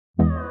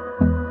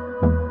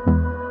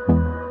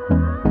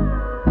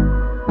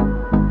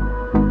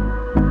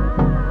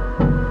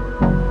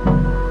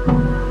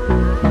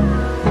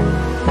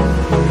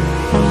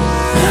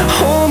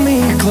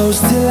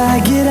close till I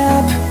get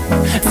up.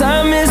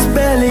 Time is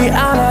barely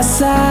on our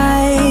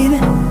side.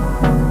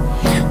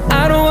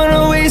 I don't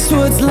wanna waste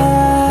what's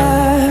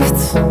left.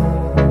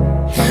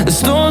 The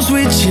storms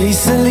we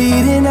chase are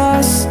leading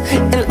us,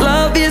 and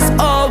love is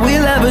all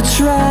we'll ever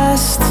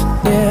trust.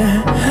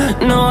 Yeah,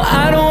 no,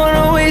 I don't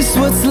wanna waste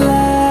what's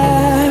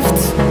left.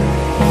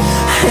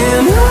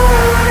 And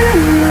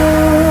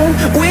on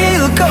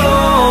we'll go,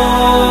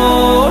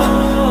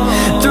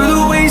 through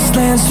the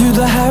wastelands, through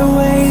the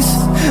highways,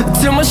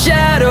 till my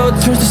shadow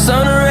turns to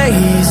sun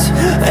rays.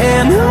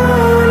 And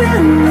on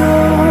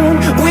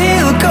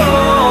we'll go,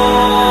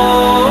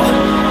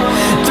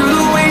 through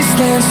the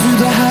wastelands, through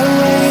the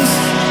highways,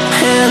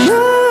 and on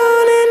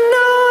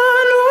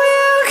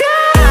we'll go.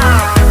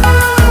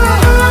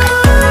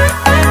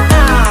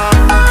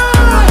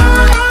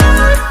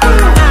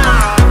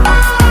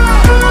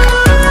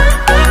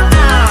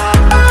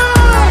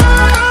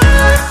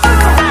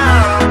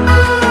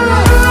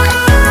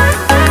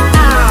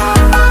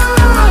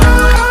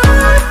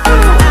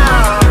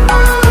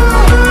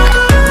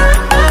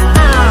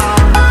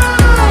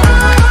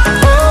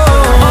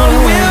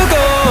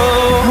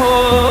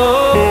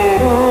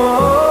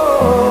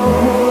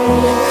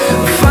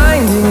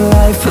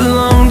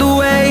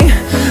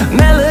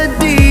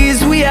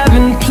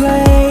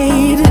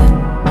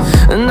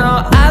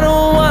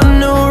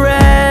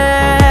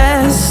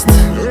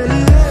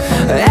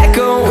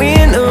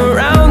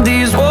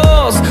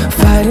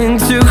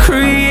 To